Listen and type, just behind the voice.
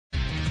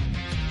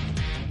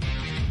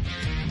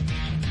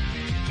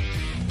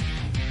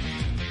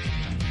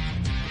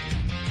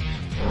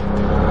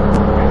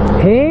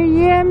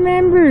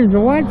members,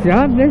 what's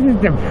up? This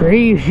is the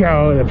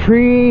pre-show, the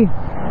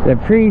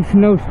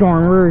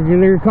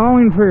pre-snowstorm. They're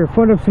calling for a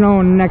foot of snow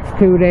in the next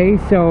 2 days,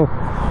 so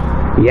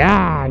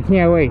yeah, I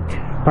can't wait.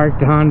 Parked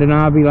the Honda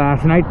Navi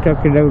last night,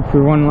 took it out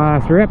for one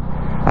last rip.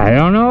 I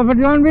don't know if it's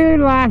going to be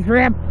the last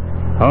rip.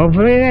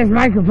 Hopefully this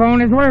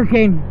microphone is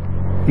working.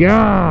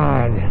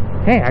 God.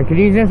 Hey, I could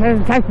use this as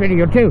a test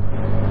video too.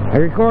 I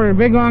recorded a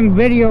big long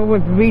video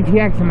with the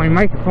VTX and my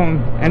microphone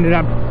ended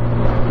up,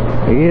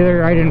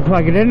 either I didn't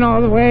plug it in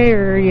all the way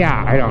or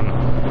yeah, I don't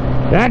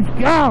know. Let's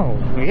go!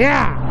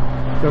 Yeah!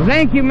 So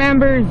thank you,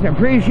 members.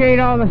 Appreciate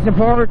all the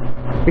support.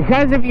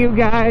 Because of you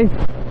guys,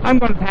 I'm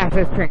going to pass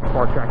this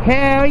transport truck.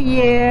 Hell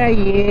yeah,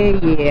 yeah,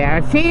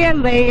 yeah. See you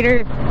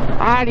later.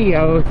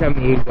 Adios,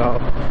 amigo.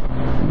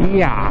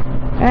 Yeah.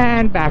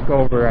 And back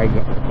over I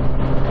go.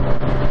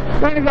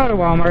 Gonna go to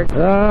Walmart.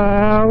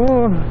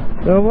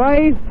 The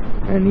wife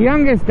and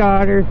youngest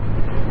daughter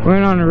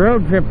went on a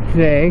road trip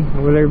today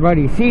with her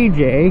buddy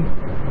CJ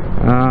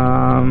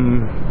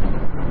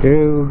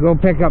to go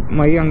pick up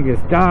my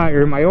youngest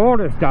daughter, my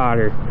oldest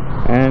daughter,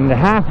 and the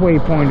halfway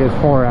point is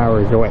 4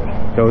 hours away.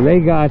 So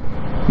they got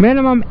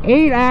minimum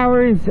 8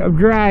 hours of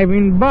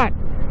driving, but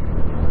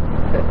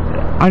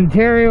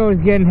Ontario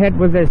is getting hit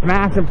with this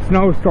massive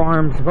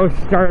snowstorm, supposed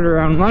to start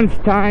around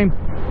lunchtime,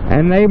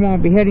 and they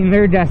won't be hitting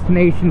their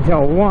destination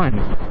till 1.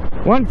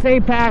 Once they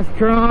pass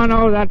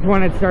Toronto, that's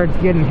when it starts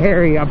getting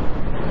hairy up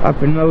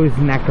in those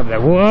neck of the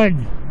woods.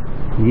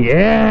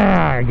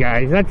 Yeah,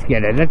 guys, let's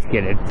get it, let's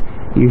get it.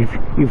 You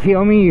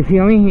feel me? You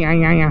feel me? Yeah,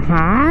 yeah, yeah.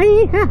 Hi.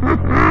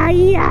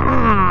 Yeah.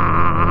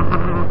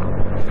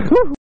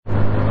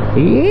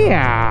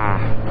 Yeah.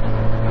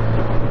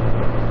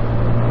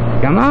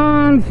 Come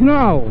on,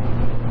 snow.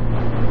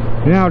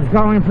 Now it's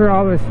calling for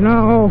all the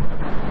snow.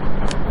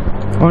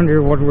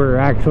 Wonder what we're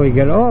actually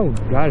getting. Oh,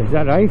 God, is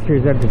that ice or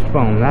is that just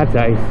foam? That's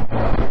ice.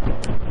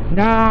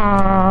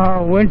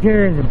 No,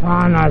 winter is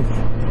upon us.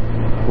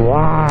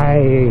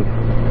 Why?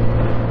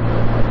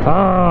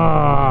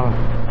 Oh,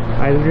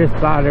 I just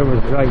thought it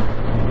was like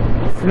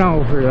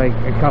snow for like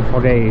a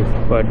couple days,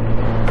 but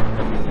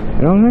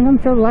I don't think I'm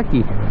so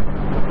lucky.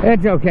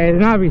 It's okay, the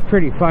Navi's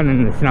pretty fun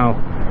in the snow.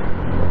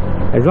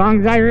 As long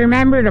as I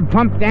remember to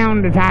pump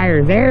down the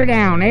tires. Air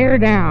down,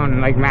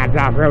 like Matt's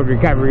Off-Road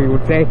Recovery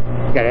would say.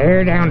 Got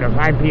air down to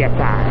 5 psi.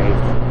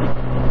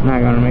 I'm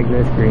not gonna make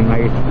this green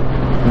light.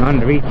 On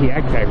the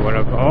VTX I would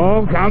have.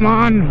 Oh, come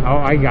on. Oh,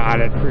 I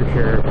got it for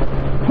sure.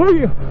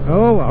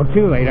 Oh, well,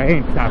 too late. I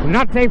ain't stopping.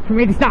 Not safe for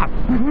me to stop.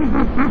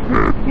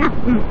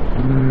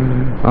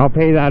 I'll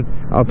pay that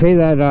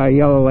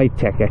yellow light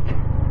ticket.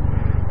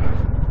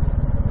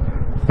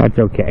 That's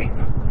okay.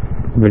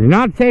 But it's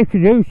not safe to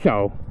do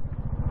so.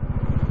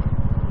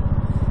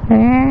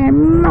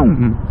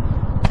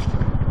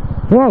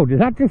 Whoa, did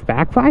that just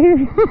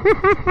backfire?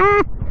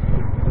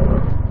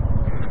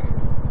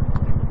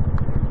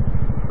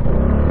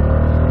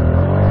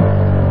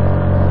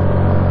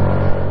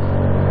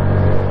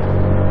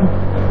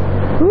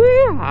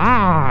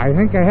 I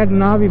think I had a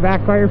Navi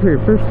backfire for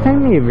the first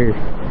time ever.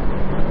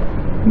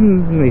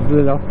 Nice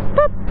little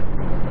pop.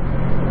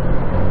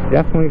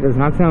 Definitely does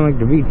not sound like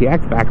the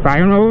VTX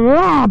backfire.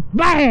 Oh,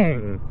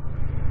 bang!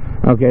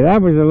 Okay,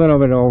 that was a little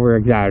bit over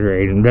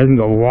exaggerated. It doesn't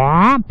go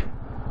whop.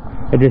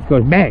 It just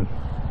goes bang.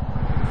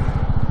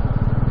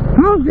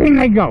 How green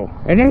they go?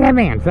 It is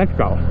advanced. Let's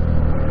go.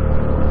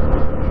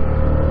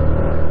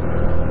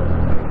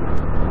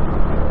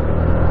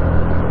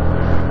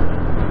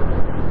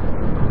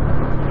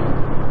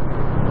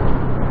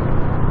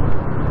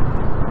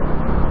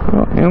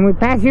 And we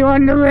pass you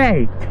on the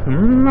right.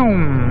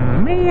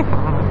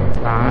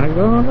 Gotta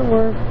go to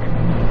work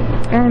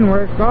and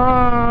work.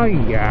 Oh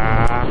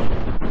yeah.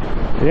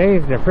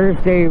 Today's the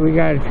first day we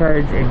gotta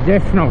charge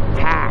additional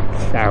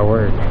tax at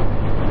work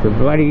for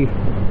bloody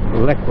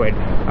liquid.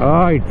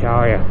 Oh, I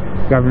tell ya,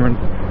 government.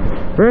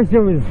 First it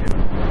was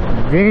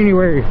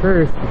January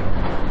 1st,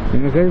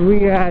 and because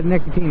we had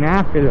nicotine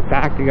after the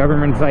fact, the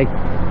government's like,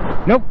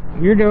 nope,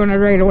 you're doing it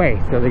right away.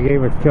 So they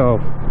gave us till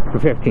the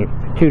 15th,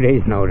 2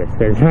 days notice.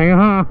 They're saying,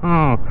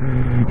 oh,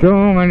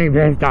 so many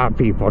pissed off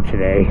people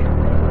today.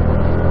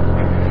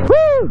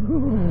 Woo!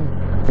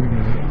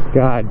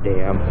 God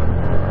damn.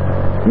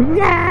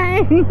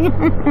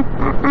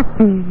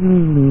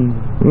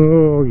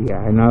 Oh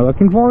yeah, not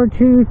looking forward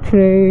to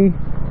today.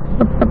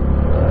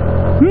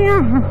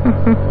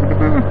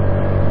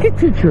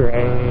 Get your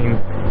train.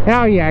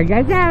 Oh yeah,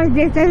 guys, that was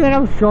just a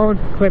little short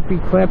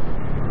clippy clip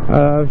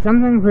of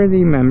something for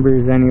the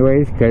members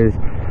anyways, because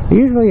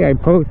usually I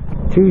post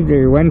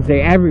Tuesday or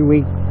Wednesday every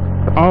week,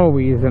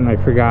 always, and I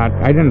forgot.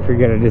 I didn't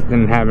forget, I just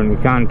didn't have any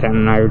content,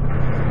 and I'm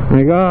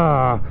like,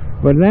 oh,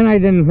 but then I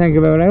didn't think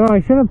about it. Oh,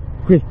 I should have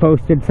just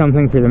posted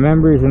something for the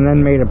members and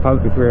then made it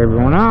public for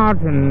everyone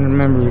else, and the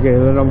members get a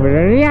little bit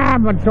of, yeah,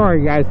 but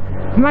sorry guys,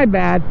 my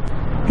bad.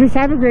 Just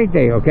have a great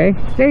day, okay?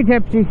 Stay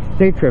tipsy,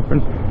 stay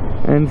tripping,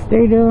 and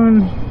stay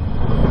doing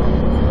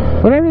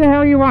whatever the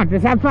hell you want.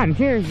 Just have fun.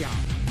 Cheers, y'all.